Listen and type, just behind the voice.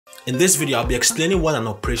In this video, I'll be explaining what an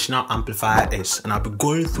operational amplifier is, and I'll be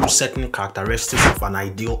going through certain characteristics of an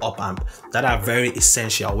ideal op-amp that are very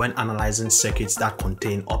essential when analyzing circuits that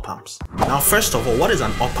contain op-amps. Now, first of all, what is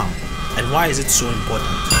an op-amp and why is it so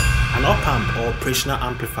important? An op-amp or operational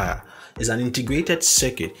amplifier is an integrated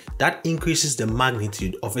circuit that increases the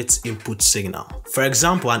magnitude of its input signal. For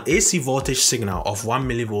example, an AC voltage signal of 1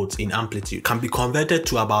 millivolts in amplitude can be converted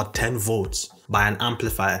to about 10 volts by an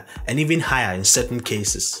amplifier, and even higher in certain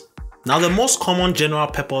cases. Now, the most common general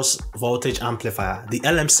purpose voltage amplifier, the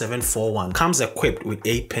LM741, comes equipped with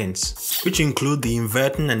 8 pins, which include the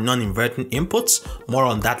inverting and non-inverting inputs, more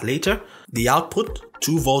on that later, the output,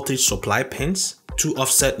 2 voltage supply pins, 2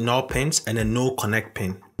 offset null pins, and a no connect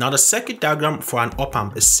pin. Now, the circuit diagram for an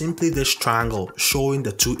op-amp is simply this triangle showing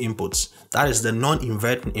the 2 inputs. That is the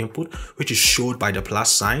non-inverting input, which is shown by the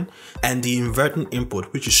plus sign, and the inverting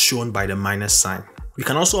input, which is shown by the minus sign. We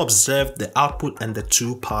can also observe the output and the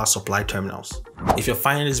 2 power supply terminals. If you're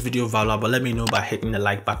finding this video valuable, let me know by hitting the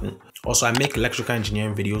like button. Also, I make electrical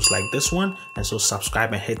engineering videos like this one, and so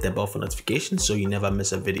subscribe and hit the bell for notifications so you never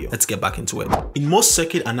miss a video. Let's get back into it. In most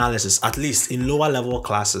circuit analysis, at least in lower level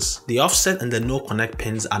classes, the offset and the no connect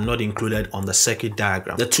pins are not included on the circuit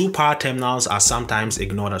diagram. The 2 power terminals are sometimes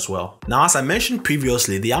ignored as well. Now, as I mentioned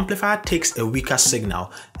previously, the amplifier takes a weaker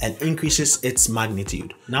signal and increases its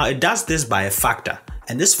magnitude. Now, it does this by a factor,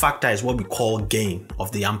 and this factor is what we call gain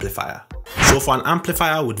of the amplifier. So for an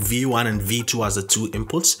amplifier with V1 and V2 as the 2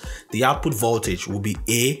 inputs, the output voltage will be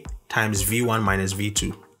A times V1 minus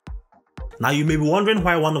V2. Now, you may be wondering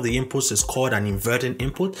why one of the inputs is called an inverting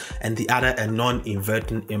input and the other a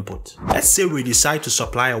non-inverting input. Let's say we decide to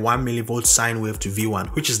supply a 1 millivolt sine wave to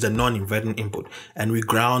V1, which is the non-inverting input, and we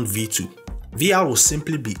ground V2. Vout will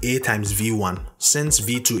simply be A times V1 since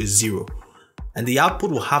V2 is 0. And the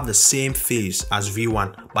output will have the same phase as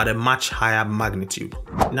V1 but a much higher magnitude.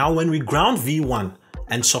 Now, when we ground V1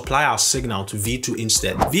 and supply our signal to V2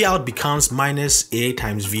 instead, Vout becomes minus A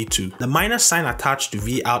times V2. The minus sign attached to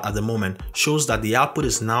Vout at the moment shows that the output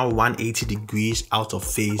is now 180 degrees out of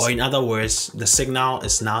phase, or in other words, the signal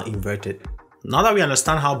is now inverted. Now that we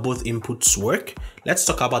understand how both inputs work, let's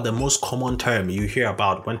talk about the most common term you hear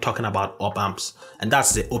about when talking about op-amps, and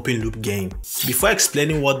that's the open loop gain. Before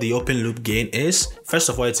explaining what the open loop gain is, first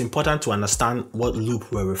of all, it's important to understand what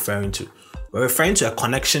loop we're referring to. We're referring to a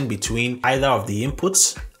connection between either of the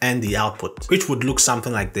inputs and the output, which would look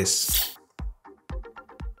something like this.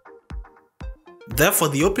 Therefore,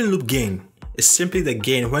 the open loop gain is simply the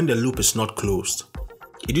gain when the loop is not closed.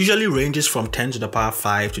 It usually ranges from 10 to the power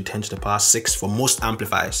 5 to 10 to the power 6 for most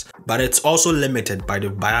amplifiers, but it's also limited by the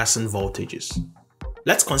biasing voltages.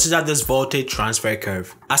 Let's consider this voltage transfer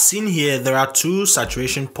curve. As seen here, there are 2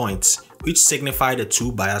 saturation points which signify the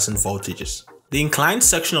 2 biasing voltages. The inclined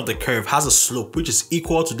section of the curve has a slope which is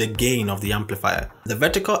equal to the gain of the amplifier. The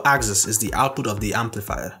vertical axis is the output of the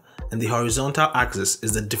amplifier, and the horizontal axis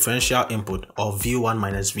is the differential input of V1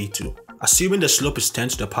 minus V2. Assuming the slope is 10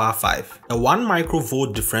 to the power 5, a 1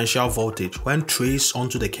 microvolt differential voltage when traced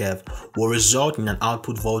onto the curve will result in an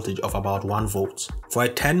output voltage of about 1 volt. For a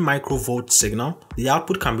 10 microvolt signal, the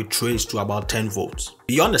output can be traced to about 10 volts.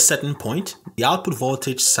 Beyond a certain point, the output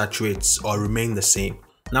voltage saturates or remains the same.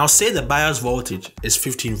 Now, say the bias voltage is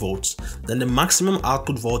 15 volts, then the maximum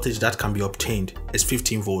output voltage that can be obtained is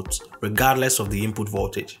 15 volts, regardless of the input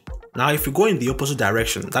voltage. Now, if you go in the opposite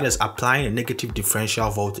direction, that is applying a negative differential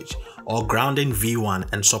voltage or grounding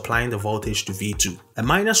V1 and supplying the voltage to V2, a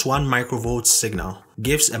minus 1 microvolt signal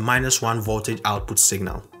gives a minus 1 voltage output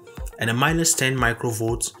signal, and a minus 10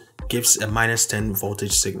 microvolts gives a minus 10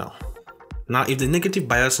 voltage signal. Now, if the negative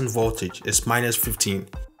biasing voltage is minus 15,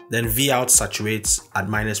 then Vout saturates at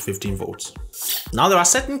minus 15 volts. Now, there are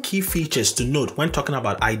certain key features to note when talking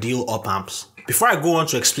about ideal op-amps. Before I go on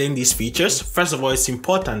to explain these features, first of all, it's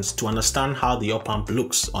important to understand how the op-amp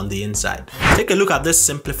looks on the inside. Take a look at this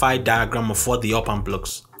simplified diagram of what the op-amp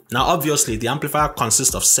looks. Now, obviously, the amplifier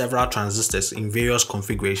consists of several transistors in various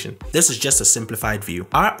configurations. This is just a simplified view.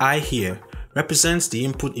 Ri here represents the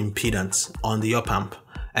input impedance on the op-amp,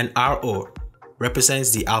 and Ro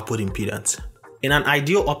represents the output impedance. In an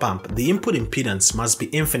ideal op-amp, the input impedance must be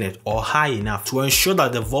infinite or high enough to ensure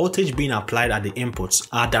that the voltage being applied at the inputs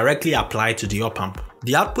are directly applied to the op-amp.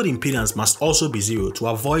 The output impedance must also be 0 to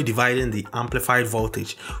avoid dividing the amplified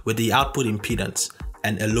voltage with the output impedance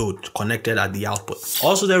and a load connected at the output.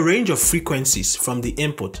 Also, the range of frequencies from the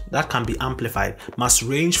input that can be amplified must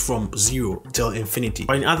range from 0 till infinity.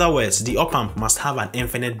 Or in other words, the op-amp must have an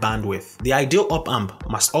infinite bandwidth. The ideal op-amp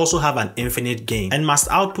must also have an infinite gain and must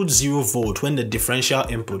output 0 volt when the differential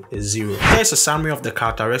input is 0. Here is a summary of the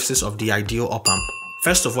characteristics of the ideal op-amp.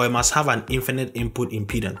 First of all, it must have an infinite input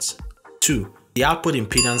impedance. 2. The output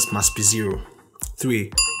impedance must be 0.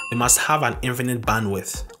 3. It must have an infinite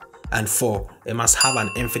bandwidth. And 4. It must have an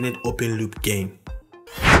infinite open loop gain.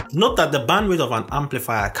 Note that the bandwidth of an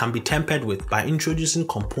amplifier can be tempered with by introducing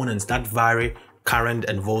components that vary current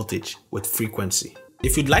and voltage with frequency.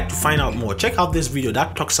 If you'd like to find out more, check out this video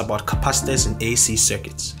that talks about capacitors in AC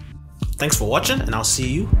circuits. Thanks for watching, and I'll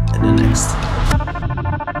see you in the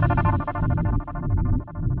next.